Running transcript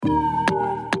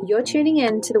You're tuning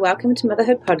in to the Welcome to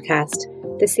Motherhood podcast,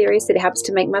 the series that helps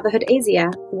to make motherhood easier,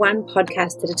 one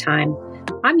podcast at a time.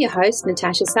 I'm your host,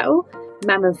 Natasha Suttle,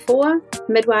 mum of four,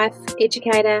 midwife,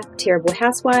 educator, terrible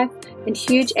housewife, and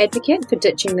huge advocate for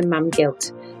ditching the mum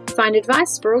guilt. Find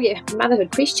advice for all your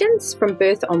motherhood questions from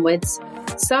birth onwards.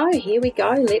 So here we go,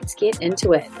 let's get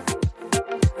into it.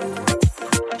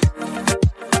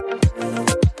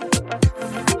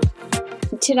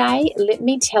 Today, let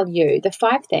me tell you the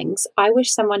 5 things I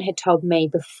wish someone had told me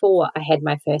before I had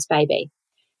my first baby.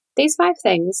 These 5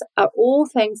 things are all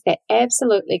things that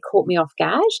absolutely caught me off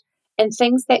guard and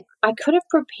things that I could have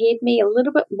prepared me a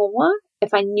little bit more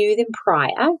if I knew them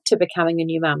prior to becoming a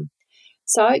new mum.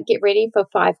 So get ready for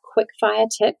 5 quick fire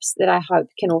tips that I hope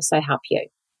can also help you.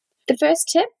 The first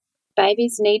tip,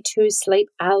 babies need to sleep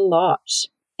a lot.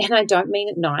 And I don't mean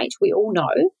at night. We all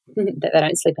know that they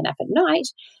don't sleep enough at night,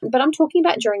 but I'm talking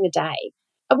about during the day.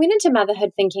 I went into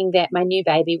motherhood thinking that my new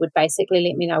baby would basically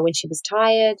let me know when she was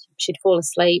tired, she'd fall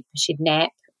asleep, she'd nap,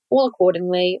 all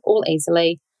accordingly, all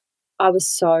easily. I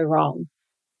was so wrong.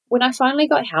 When I finally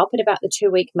got help at about the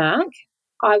 2-week mark,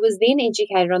 I was then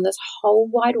educated on this whole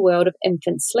wide world of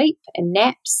infant sleep and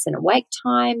naps and awake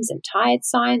times and tired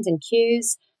signs and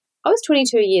cues. I was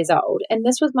 22 years old, and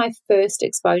this was my first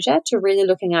exposure to really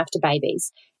looking after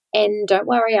babies. And don't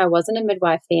worry, I wasn't a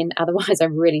midwife then, otherwise I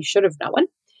really should have known.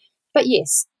 But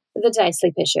yes, the day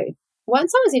sleep issue.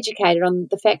 Once I was educated on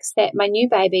the facts that my new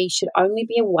baby should only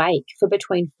be awake for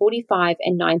between 45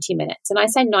 and 90 minutes, and I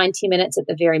say 90 minutes at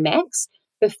the very max,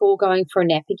 before going for a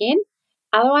nap again.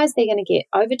 Otherwise, they're going to get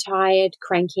overtired,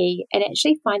 cranky, and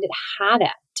actually find it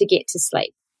harder to get to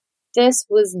sleep. This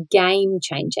was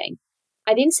game-changing.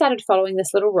 I then started following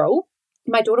this little rule.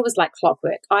 My daughter was like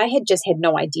clockwork. I had just had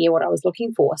no idea what I was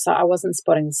looking for, so I wasn't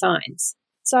spotting the signs.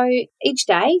 So each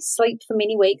day, sleep for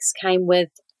many weeks came with,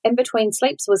 in between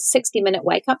sleeps was a 60-minute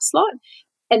wake-up slot,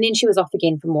 and then she was off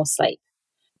again for more sleep.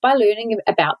 By learning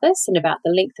about this and about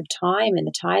the length of time and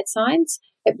the tired signs,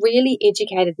 it really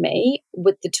educated me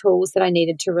with the tools that I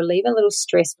needed to relieve a little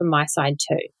stress from my side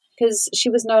too. Because she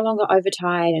was no longer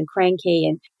overtired and cranky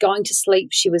and going to sleep.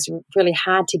 She was really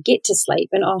hard to get to sleep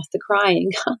and the crying.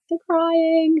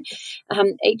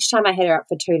 Each time I had her up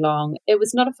for too long, it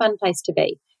was not a fun place to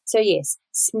be. So yes,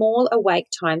 small awake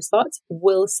time slots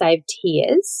will save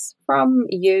tears from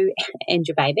you and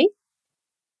your baby.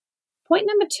 Point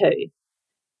number 2,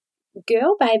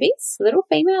 girl babies, little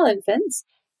female infants,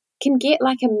 can get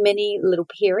like a mini little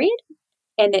period,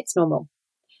 and that's normal.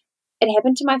 It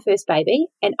happened to my first baby,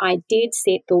 and I dead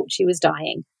set thought she was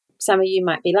dying. Some of you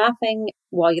might be laughing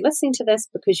while you're listening to this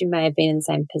because you may have been in the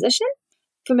same position.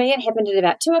 For me, it happened at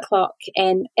about 2 o'clock,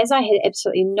 and as I had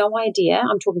absolutely no idea,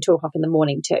 I'm talking 2 o'clock in the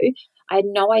morning too, I had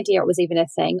no idea it was even a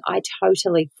thing. I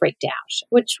totally freaked out,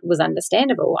 which was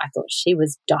understandable. I thought she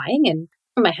was dying, and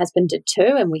my husband did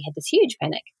too, and we had this huge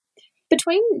panic.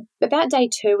 Between about day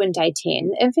 2 and day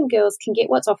 10, infant girls can get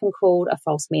what's often called a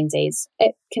false menses.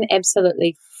 It can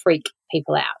absolutely freak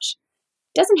people out.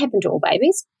 It doesn't happen to all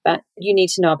babies, but you need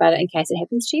to know about it in case it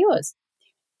happens to yours.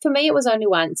 For me, it was only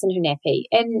once in her nappy,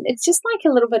 and it's just like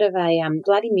a little bit of a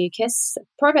bloody mucus,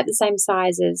 probably about the same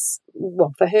size as,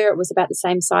 well, for her it was about the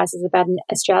same size as about an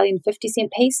Australian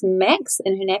 50-cent piece max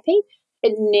in her nappy.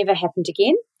 It never happened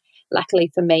again.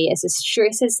 Luckily for me, as a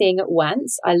stress as seeing it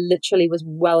once, I literally was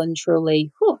well and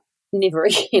truly, never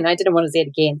again. I didn't want to see it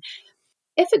again.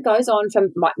 If it goes on for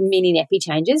many nappy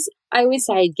changes, I always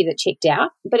say get it checked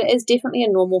out, but it is definitely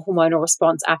a normal hormonal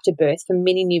response after birth for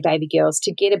many new baby girls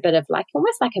to get a bit of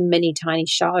almost like a mini tiny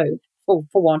show, for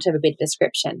want of a better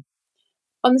description.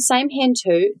 On the same hand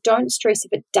too, don't stress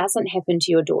if it doesn't happen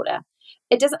to your daughter.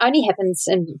 It doesn't only happens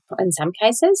in some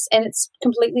cases, and it's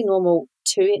completely normal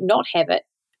to not have it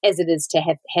as it is to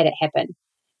have had it happen.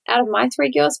 Out of my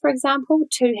 3 girls, for example,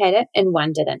 2 had it and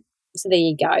 1 didn't. So there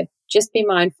you go. Just be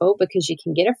mindful because you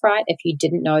can get a fright if you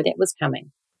didn't know that was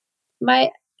coming.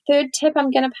 My third tip I'm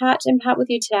going to impart with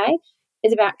you today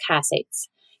is about car seats.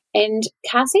 And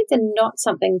car seats are not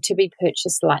something to be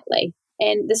purchased lightly.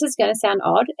 And this is going to sound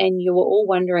odd, and you were all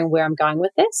wondering where I'm going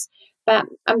with this, but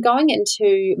I'm going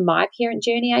into my parent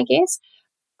journey, I guess.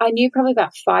 I knew probably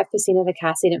about 5% of the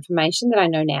car seat information that I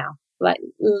know now.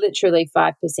 Literally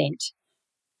 5%.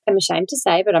 I'm ashamed to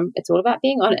say, but it's all about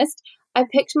being honest. I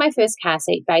picked my first car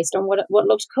seat based on what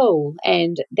looked cool,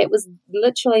 and that was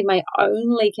literally my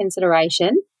only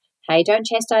consideration. Hey, don't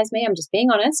chastise me, I'm just being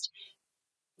honest.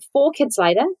 4 kids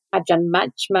later, I've done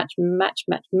much, much, much,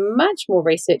 much, much more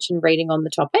research and reading on the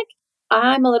topic.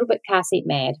 I'm a little bit car seat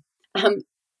mad.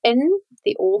 In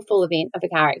the awful event of a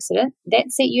car accident,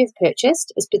 that seat you have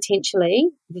purchased is potentially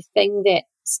the thing that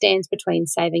stands between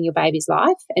saving your baby's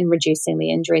life and reducing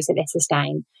the injuries that they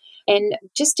sustain. And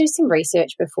just do some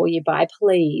research before you buy,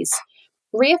 please.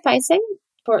 Rear facing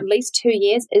for at least 2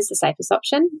 years is the safest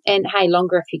option, and hey,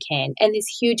 longer if you can. And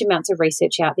there's huge amounts of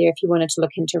research out there if you wanted to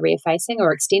look into rear facing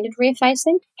or extended rear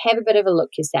facing. Have a bit of a look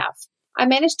yourself. I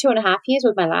managed 2.5 years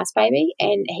with my last baby,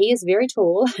 and he is very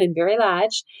tall and very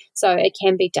large, so it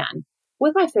can be done.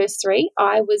 With my first 3,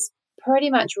 I was pretty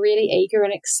much really eager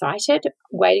and excited,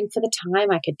 waiting for the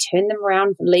time I could turn them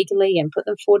around legally and put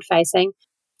them forward facing.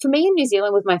 For me in New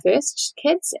Zealand with my first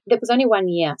kids, that was only 1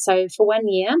 year. So for 1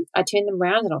 year, I turned them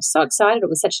around and I was so excited. It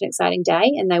was such an exciting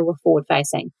day, and they were forward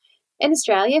facing. In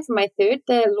Australia, for my third,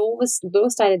 the law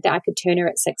stated that I could turn her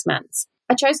at 6 months.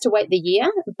 I chose to wait the year,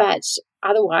 but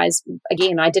otherwise,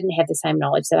 again, I didn't have the same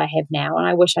knowledge that I have now, and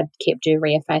I wish I'd kept her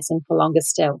rear facing for longer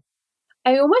still.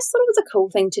 I almost thought it was a cool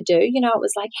thing to do. You know, it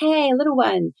was like, hey, little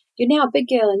one, you're now a big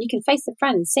girl and you can face the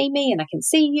front and see me and I can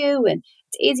see you and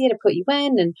it's easier to put you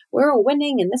in and we're all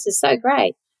winning and this is so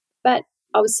great. But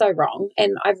I was so wrong,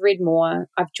 and I've read more.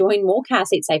 I've joined more car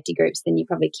seat safety groups than you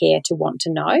probably care to want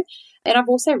to know. And I've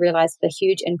also realised the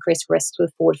huge increased risks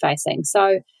with forward facing.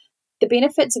 So the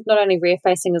benefits of not only rear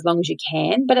facing as long as you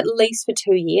can, but at least for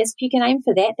 2 years. If you can aim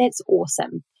for that, that's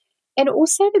awesome. And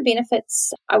also the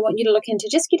benefits, I want you to look into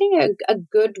just getting a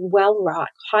good,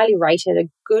 highly rated, a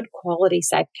good quality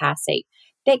safe car seat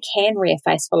that can rear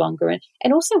face for longer,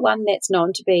 and also one that's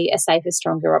known to be a safer,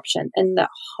 stronger option in the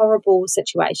horrible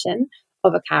situation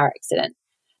of a car accident.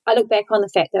 I look back on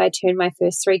the fact that I turned my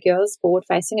first 3 girls forward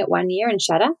facing at 1 year in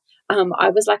shudder. I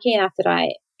was lucky enough that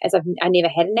I never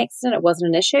had an accident. It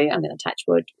wasn't an issue. I'm going to touch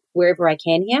wood wherever I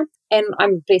can here. And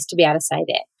I'm blessed to be able to say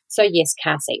that. So yes,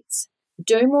 car seats.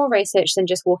 Do more research than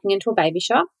just walking into a baby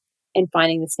shop and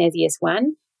finding the snazziest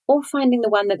one, or finding the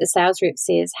one that the sales rep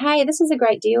says, hey, this is a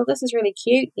great deal. This is really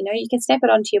cute. You know, you can snap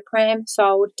it onto your pram,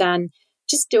 sold, done.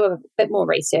 Just do a bit more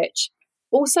research.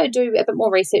 Also do a bit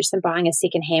more research than buying a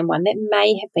second-hand one that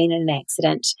may have been in an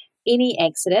accident. Any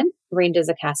accident renders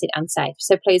a car seat unsafe.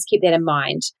 So please keep that in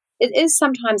mind. It is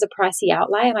sometimes a pricey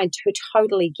outlay, and I do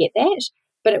totally get that,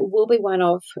 but it will be one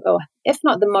of, if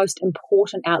not the most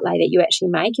important outlay that you actually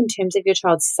make in terms of your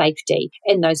child's safety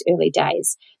in those early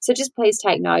days. So just please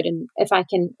take note, and if I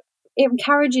can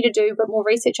encourage you to do a bit more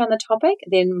research on the topic,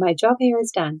 then my job here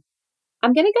is done.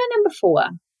 I'm going to go number 4.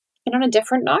 And on a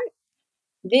different note,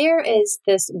 there is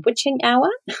this witching hour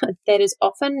that is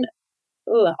often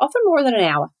more than an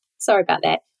hour. Sorry about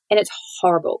that. And it's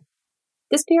horrible.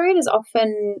 This period is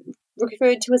often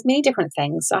referred to as many different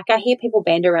things. Like I hear people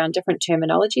band around different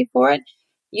terminology for it.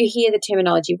 You hear the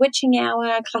terminology witching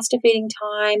hour, cluster feeding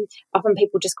time. Often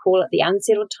people just call it the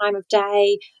unsettled time of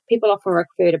day. People often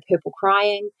refer to purple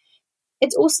crying.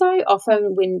 It's also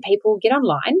often when people get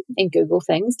online and Google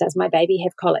things. Does my baby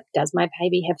have colic? Does my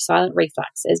baby have silent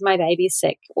reflux? Is my baby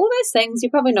sick? All those things. You're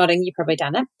probably nodding. You've probably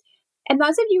done it. And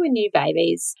those of you with new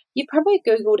babies, you've probably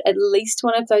Googled at least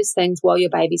one of those things while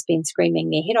your baby's been screaming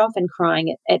their head off and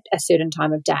crying at a certain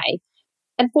time of day.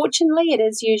 Unfortunately, it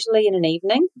is usually in an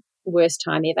evening, worst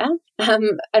time ever.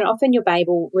 And often your baby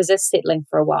will resist settling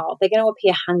for a while. They're going to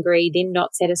appear hungry, then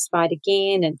not satisfied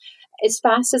again. And as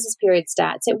fast as this period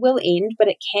starts, it will end, but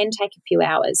it can take a few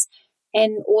hours.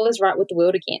 And all is right with the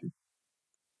world again.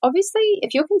 Obviously,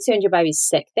 if you're concerned your baby's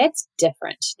sick, that's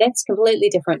different. That's completely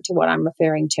different to what I'm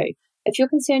referring to. If you're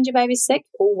concerned your baby's sick,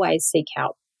 always seek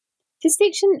help. This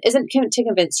section isn't to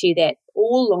convince you that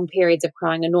all long periods of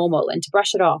crying are normal and to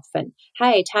brush it off and,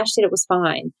 hey, Tash said it was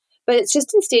fine. But it's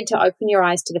just instead to open your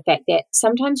eyes to the fact that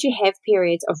sometimes you have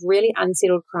periods of really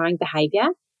unsettled crying behaviour,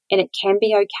 and it can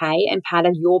be okay and part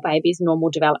of your baby's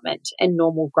normal development and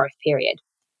normal growth period.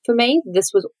 For me, this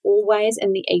was always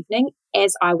in the evening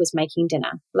as I was making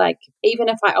dinner. Like, even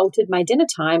if I altered my dinner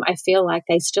time, I feel like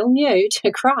they still knew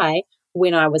to cry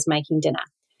when I was making dinner.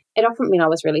 It often meant I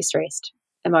was really stressed,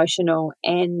 emotional,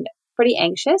 and pretty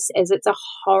anxious, as it's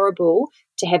horrible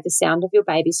to have the sound of your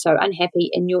baby so unhappy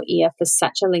in your ear for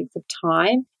such a length of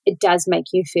time. It does make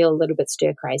you feel a little bit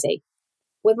stir crazy.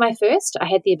 With my first, I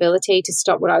had the ability to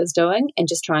stop what I was doing and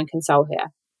just try and console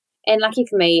her. And lucky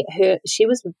for me, she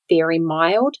was very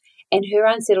mild, and her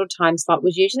unsettled time slot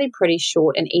was usually pretty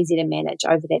short and easy to manage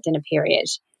over that dinner period.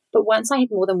 But once I had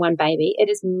more than one baby, it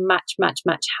is much, much,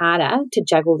 much harder to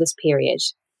juggle this period.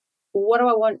 What do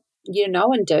I want you to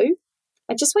know and do?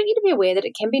 I just want you to be aware that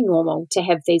it can be normal to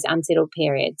have these unsettled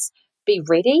periods. be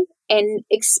ready and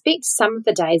expect some of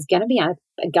the day is going to be a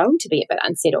bit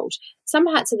unsettled. Some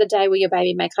parts of the day where your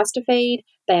baby may cluster feed,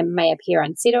 they may appear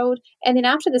unsettled, and then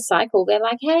after the cycle, they're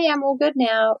like, hey, I'm all good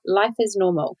now, life is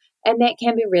normal, and that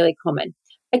can be really common.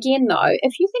 Again, though,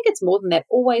 if you think it's more than that,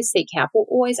 always seek help or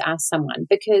always ask someone,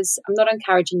 because I'm not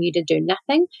encouraging you to do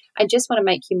nothing. I just want to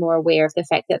make you more aware of the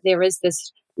fact that there is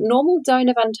this normal zone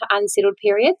of unsettled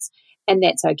periods, and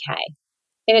that's okay.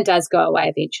 And it does go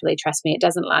away eventually, trust me, it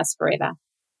doesn't last forever.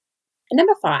 And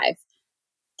number 5,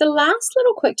 the last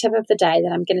little quick tip of the day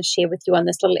that I'm going to share with you on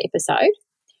this little episode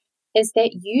is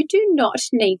that you do not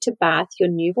need to bath your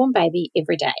newborn baby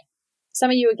every day. Some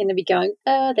of you are going to be going,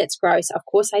 that's gross. Of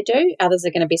course I do. Others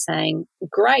are going to be saying,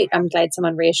 great, I'm glad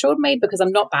someone reassured me because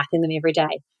I'm not bathing them every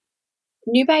day.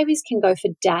 New babies can go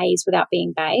for days without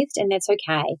being bathed, and that's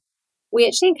okay. We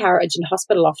actually encourage in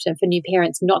hospital often for new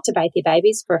parents not to bathe their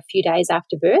babies for a few days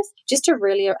after birth, just to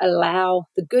really allow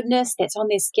the goodness that's on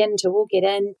their skin to all get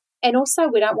in. And also,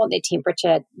 we don't want their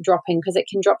temperature dropping because it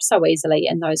can drop so easily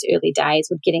in those early days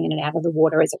with getting in and out of the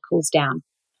water as it cools down.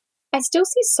 I still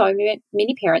see so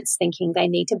many parents thinking they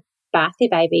need to bath their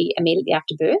baby immediately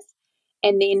after birth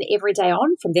and then every day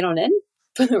on, from then on in,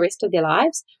 for the rest of their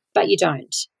lives, but you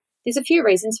don't. There's a few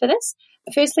reasons for this.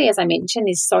 Firstly, as I mentioned,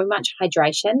 there's so much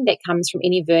hydration that comes from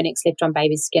any vernix left on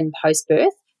baby's skin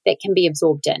post-birth that can be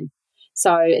absorbed in.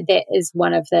 So that is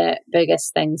one of the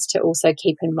biggest things to also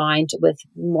keep in mind with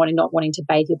not wanting to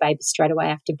bathe your baby straight away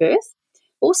after birth.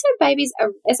 Also, babies are,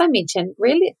 as I mentioned,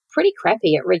 really pretty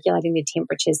crappy at regulating their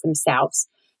temperatures themselves.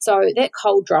 So that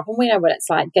cold drop, and we know what it's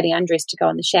like getting undressed to go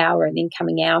in the shower and then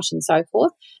coming out and so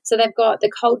forth. So they've got the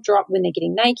cold drop when they're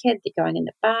getting naked, they're going in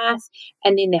the bath,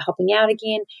 and then they're hopping out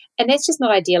again. And that's just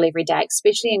not ideal every day,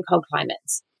 especially in cold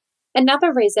climates.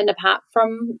 Another reason, apart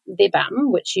from their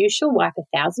bum, which you shall wipe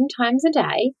 1,000 times a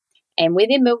day, and where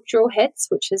their milk draw hits,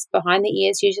 which is behind the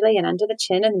ears usually and under the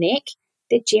chin and neck,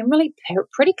 they're generally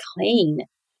pretty clean.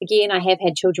 Again, I have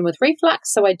had children with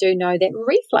reflux, so I do know that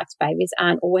reflux babies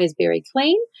aren't always very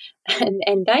clean,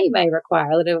 and they may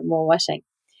require a little bit more washing.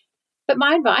 But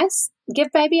my advice,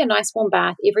 give baby a nice warm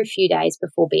bath every few days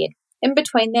before bed. In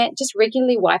between that, just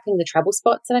regularly wiping the trouble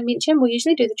spots that I mentioned will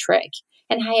usually do the trick.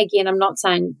 And hey, again, I'm not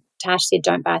saying Tash said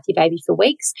don't bath your baby for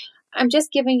weeks. I'm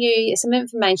just giving you some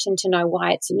information to know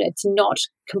why it's not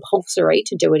compulsory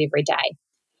to do it every day.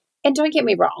 And don't get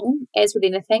me wrong, as with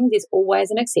anything, there's always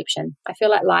an exception. I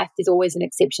feel like life, there's always an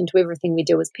exception to everything we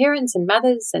do as parents and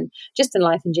mothers and just in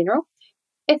life in general.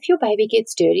 If your baby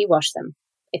gets dirty, wash them.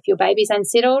 If your baby's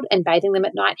unsettled and bathing them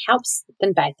at night helps,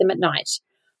 then bathe them at night.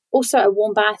 Also, a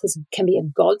warm bath can be a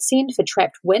godsend for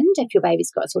trapped wind. If your baby's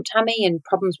got a sore tummy and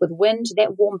problems with wind,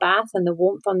 that warm bath and the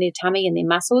warmth on their tummy and their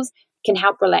muscles can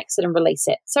help relax it and release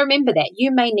it. So remember that.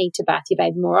 You may need to bath your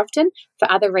baby more often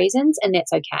for other reasons, and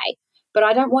that's okay. But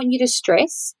I don't want you to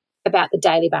stress about the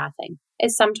daily bathing.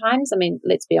 As sometimes,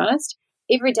 let's be honest,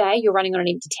 every day you're running on an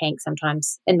empty tank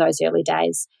sometimes in those early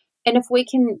days. And if we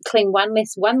can clean one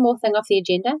more thing off the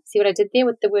agenda, see what I did there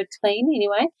with the word clean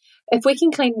anyway? If we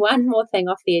can clean one more thing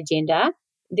off the agenda,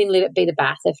 then let it be the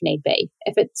bath if need be.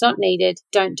 If it's not needed,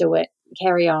 don't do it.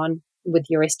 Carry on with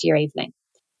your rest of your evening.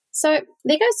 So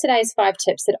there goes today's 5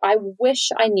 tips that I wish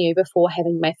I knew before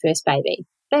having my first baby.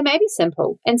 They may be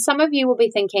simple, and some of you will be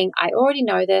thinking, I already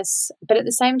know this, but at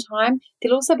the same time,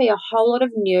 there'll also be a whole lot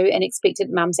of new and expectant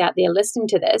mums out there listening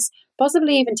to this,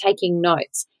 possibly even taking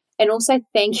notes, and also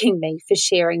thanking me for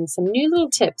sharing some new little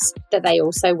tips that they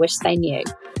also wish they knew.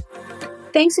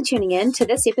 Thanks for tuning in to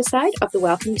this episode of the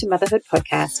Welcome to Motherhood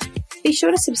podcast. Be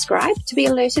sure to subscribe to be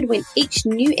alerted when each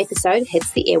new episode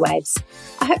hits the airwaves.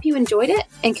 I hope you enjoyed it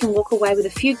and can walk away with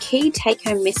a few key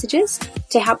take-home messages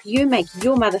to help you make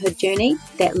your motherhood journey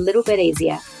that little bit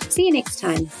easier. See you next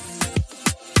time.